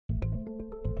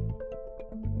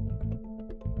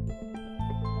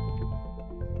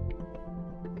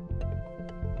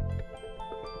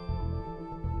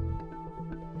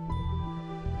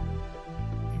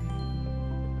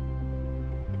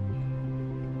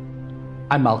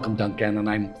I'm Malcolm Duncan, and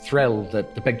I'm thrilled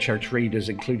that the Big Church Read is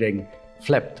including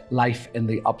Flipped: Life in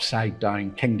the Upside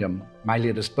Down Kingdom, my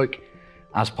latest book,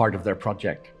 as part of their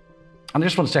project. And I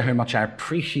just want to say how much I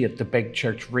appreciate the Big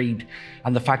Church Read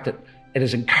and the fact that it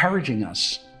is encouraging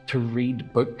us to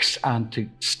read books and to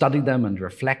study them and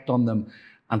reflect on them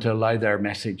and to allow their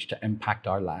message to impact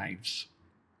our lives.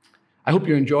 I hope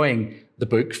you're enjoying the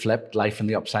book, Flipped: Life in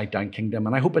the Upside Down Kingdom,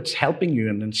 and I hope it's helping you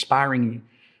and inspiring you.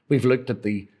 We've looked at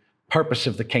the purpose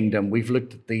of the kingdom. We've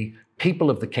looked at the people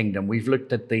of the kingdom. We've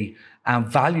looked at the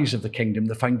values of the kingdom,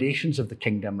 the foundations of the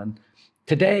kingdom. And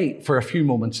today, for a few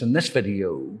moments in this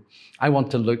video, I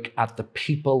want to look at the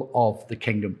people of the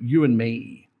kingdom, you and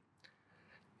me.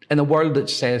 In a world that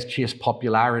says chase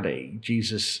popularity,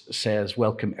 Jesus says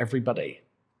welcome everybody.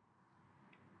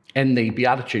 In the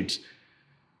Beatitudes,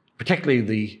 particularly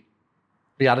the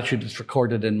Beatitude that's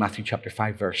recorded in Matthew chapter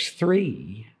 5, verse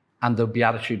 3, and the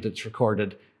Beatitude that's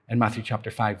recorded in Matthew chapter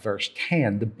 5, verse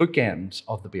 10, the bookends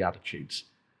of the Beatitudes,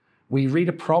 we read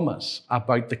a promise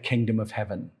about the kingdom of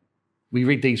heaven. We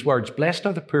read these words, "Blessed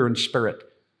are the poor in spirit,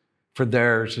 for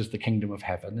theirs is the kingdom of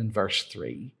heaven," in verse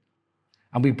 3.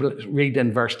 And we read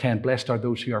in verse 10, "Blessed are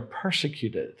those who are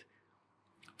persecuted,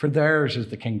 for theirs is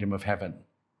the kingdom of heaven."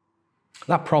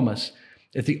 That promise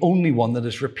is the only one that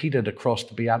is repeated across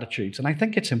the Beatitudes. And I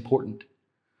think it's important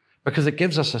because it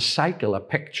gives us a cycle, a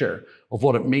picture of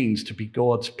what it means to be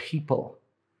God's people,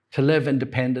 to live in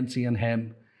dependency in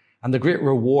Him. And the great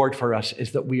reward for us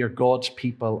is that we are God's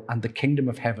people and the kingdom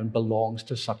of heaven belongs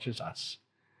to such as us.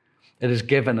 It is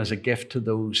given as a gift to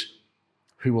those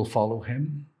who will follow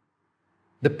Him.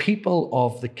 The people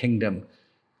of the kingdom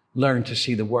learn to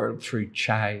see the world through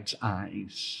child's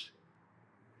eyes.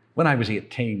 When I was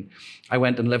 18, I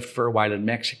went and lived for a while in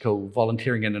Mexico,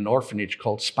 volunteering in an orphanage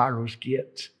called Sparrow's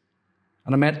Gate.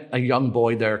 And I met a young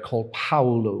boy there called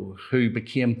Paolo, who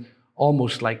became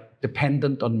almost like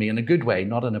dependent on me in a good way,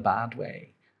 not in a bad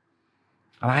way.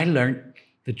 And I learned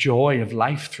the joy of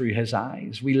life through his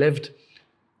eyes. We lived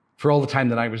for all the time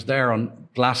that I was there on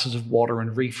glasses of water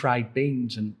and refried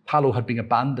beans. And Paolo had been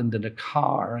abandoned in a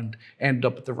car and ended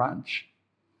up at the ranch.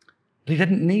 But he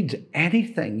didn't need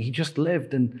anything. He just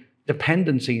lived in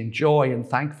dependency and joy and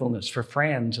thankfulness for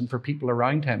friends and for people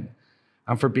around him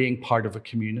and for being part of a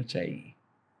community.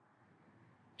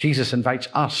 Jesus invites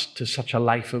us to such a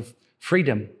life of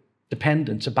freedom,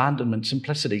 dependence, abandonment,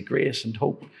 simplicity, grace, and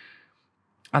hope.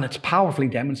 And it's powerfully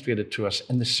demonstrated to us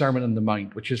in the Sermon on the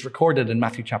Mount, which is recorded in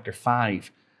Matthew chapter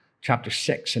 5, chapter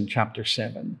 6, and chapter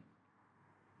 7.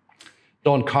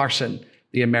 Don Carson,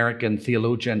 the American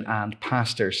theologian and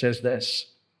pastor, says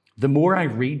this: "The more I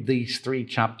read these 3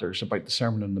 chapters about the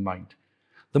Sermon on the Mount,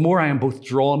 the more I am both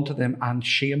drawn to them and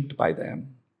shamed by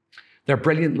them. Their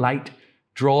brilliant light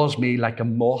draws me like a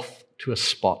moth to a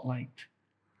spotlight,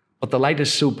 but the light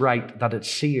is so bright that it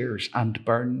sears and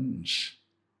burns.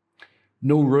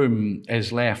 No room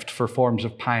is left for forms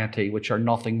of piety which are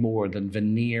nothing more than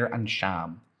veneer and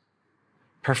sham.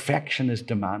 Perfection is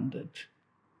demanded."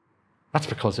 That's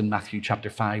because in Matthew chapter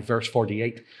 5, verse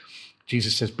 48,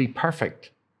 Jesus says, "Be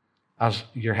perfect as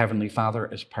your heavenly Father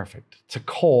is perfect." It's a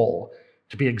call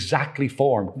to be exactly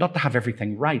formed, not to have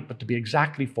everything right, but to be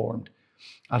exactly formed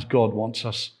as God wants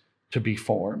us to be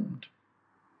formed.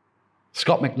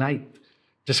 Scott McKnight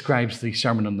describes the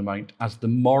Sermon on the Mount as the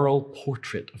moral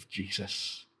portrait of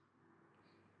Jesus.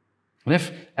 And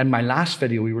if in my last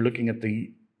video we were looking at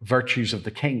the virtues of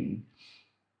the King,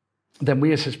 then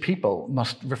we as his people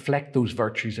must reflect those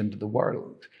virtues into the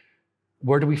world.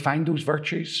 Where do we find those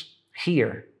virtues?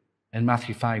 Here in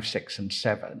Matthew 5, 6, and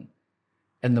 7,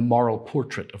 in the moral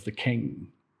portrait of the King.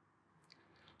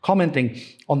 Commenting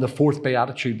on the 4th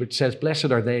Beatitude, which says,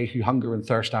 "Blessed are they who hunger and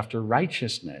thirst after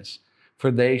righteousness, for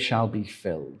they shall be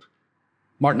filled."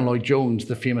 Martin Lloyd-Jones,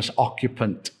 the famous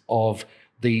occupant of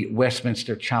the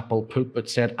Westminster Chapel pulpit,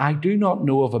 said, "I do not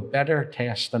know of a better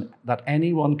test that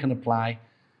anyone can apply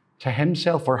to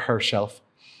himself or herself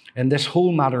in this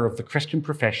whole matter of the Christian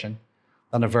profession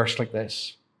than a verse like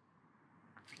this.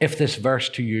 If this verse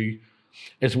to you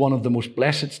is one of the most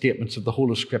blessed statements of the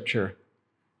whole of Scripture,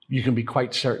 you can be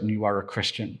quite certain you are a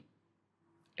Christian.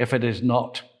 If it is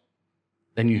not,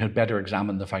 then you had better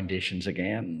examine the foundations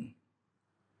again."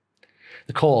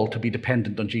 The call to be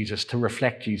dependent on Jesus, to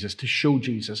reflect Jesus, to show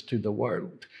Jesus to the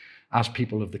world as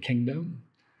people of the kingdom,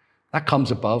 that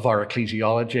comes above our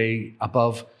ecclesiology,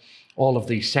 above all of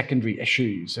the secondary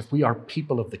issues. If we are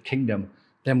people of the kingdom,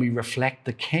 then we reflect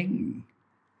the King.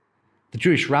 The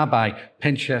Jewish rabbi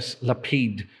Pinchas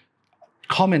Lapid,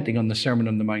 commenting on the Sermon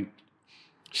on the Mount,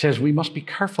 says we must be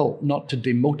careful not to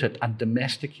demote it and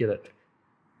domesticate it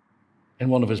in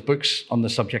one of his books on the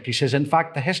subject. He says, in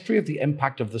fact, the history of the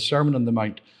impact of the Sermon on the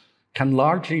Mount can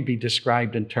largely be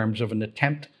described in terms of an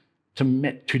attempt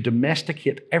to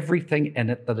domesticate everything in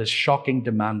it that is shocking,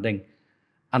 demanding,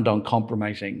 and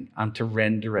uncompromising, and to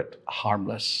render it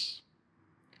harmless.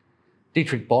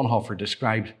 Dietrich Bonhoeffer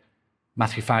described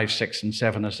Matthew 5, 6, and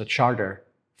 7 as a charter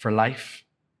for life.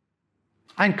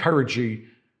 I encourage you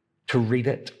to read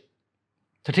it,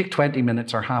 to take 20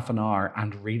 minutes or half an hour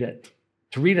and read it,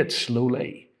 to read it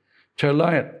slowly, to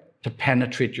allow it to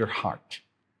penetrate your heart.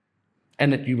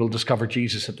 In it, you will discover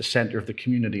Jesus at the center of the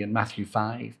community in Matthew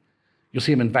 5. You'll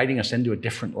see him inviting us into a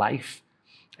different life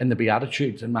in the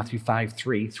Beatitudes in Matthew 5,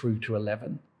 3 through to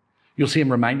 11. You'll see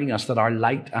him reminding us that our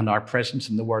light and our presence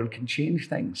in the world can change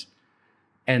things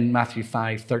in Matthew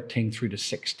 5, 13 through to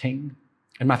 16.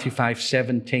 In Matthew 5,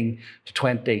 17 to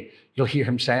 20, you'll hear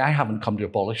him say, I haven't come to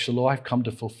abolish the law, I've come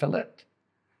to fulfill it.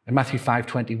 In Matthew 5,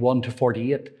 21 to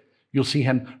 48, you'll see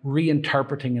him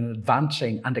reinterpreting and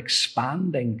advancing and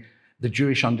expanding the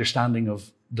Jewish understanding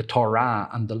of the Torah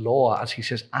and the law as he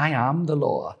says, I am the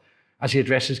law, as he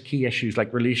addresses key issues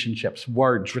like relationships,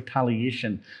 words,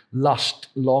 retaliation, lust,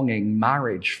 longing,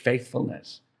 marriage,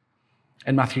 faithfulness.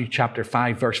 In Matthew chapter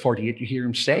 5, verse 48, you hear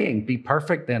him saying, be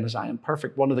perfect then as I am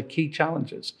perfect. One of the key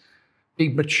challenges, be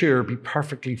mature, be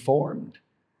perfectly formed.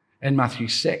 In Matthew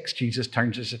 6, Jesus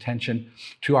turns his attention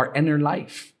to our inner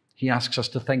life. He asks us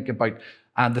to think about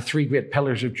the three great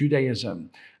pillars of Judaism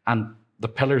and the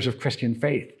pillars of Christian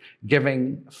faith,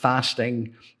 giving,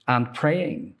 fasting, and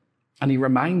praying. And he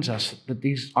reminds us that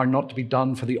these are not to be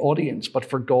done for the audience, but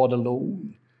for God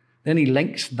alone. Then he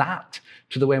links that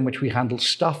to the way in which we handle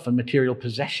stuff and material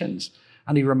possessions.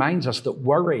 And he reminds us that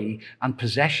worry and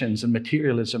possessions and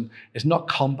materialism is not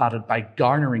combated by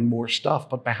garnering more stuff,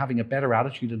 but by having a better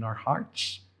attitude in our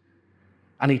hearts.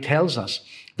 And he tells us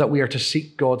that we are to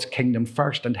seek God's kingdom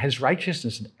first and his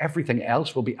righteousness, and everything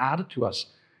else will be added to us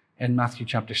in Matthew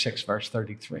chapter 6, verse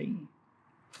 33.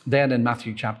 Then in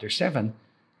Matthew chapter 7,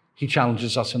 he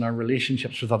challenges us in our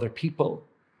relationships with other people.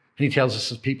 And he tells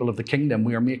us as people of the kingdom,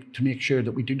 we are to make sure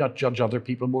that we do not judge other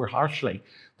people more harshly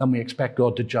than we expect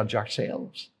God to judge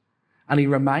ourselves. And he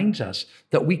reminds us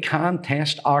that we can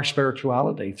test our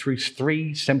spirituality through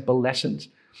three simple lessons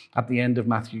at the end of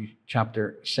Matthew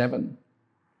chapter 7.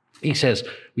 He says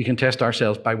we can test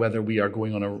ourselves by whether we are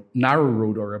going on a narrow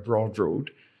road or a broad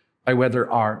road, by whether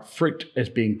our fruit is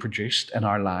being produced in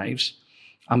our lives,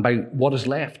 and by what is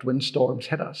left when storms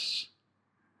hit us.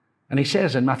 And he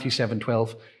says in Matthew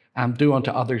 7:12, do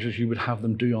unto others as you would have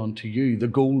them do unto you, the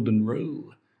golden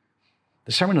rule.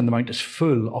 The Sermon on the Mount is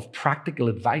full of practical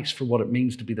advice for what it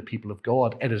means to be the people of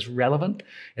God. It is relevant,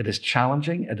 it is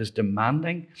challenging, it is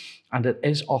demanding, and it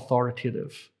is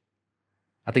authoritative.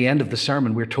 At the end of the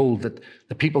sermon, we're told that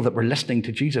the people that were listening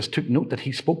to Jesus took note that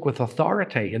he spoke with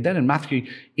authority. And then in Matthew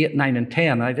 8, 9, and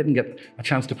 10, and I didn't get a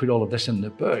chance to put all of this in the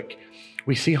book,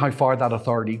 we see how far that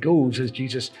authority goes as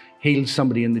Jesus heals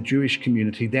somebody in the Jewish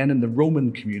community, then in the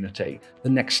Roman community, the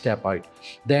next step out.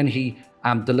 Then he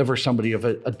delivers somebody of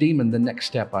a demon, the next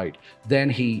step out. Then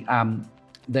he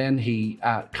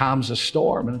calms a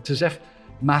storm. And it's as if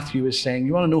Matthew is saying,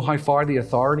 you want to know how far the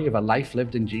authority of a life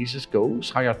lived in Jesus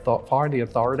goes? How far the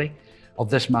authority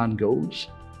of this man goes?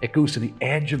 It goes to the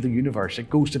edge of the universe. It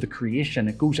goes to the creation.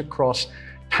 It goes across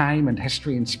time and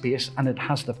history and space, and it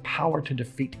has the power to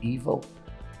defeat evil.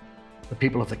 The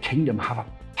people of the kingdom have a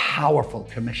powerful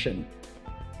commission,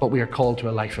 but we are called to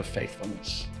a life of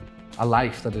faithfulness, a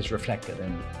life that is reflected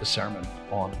in the Sermon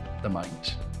on the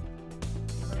Mount.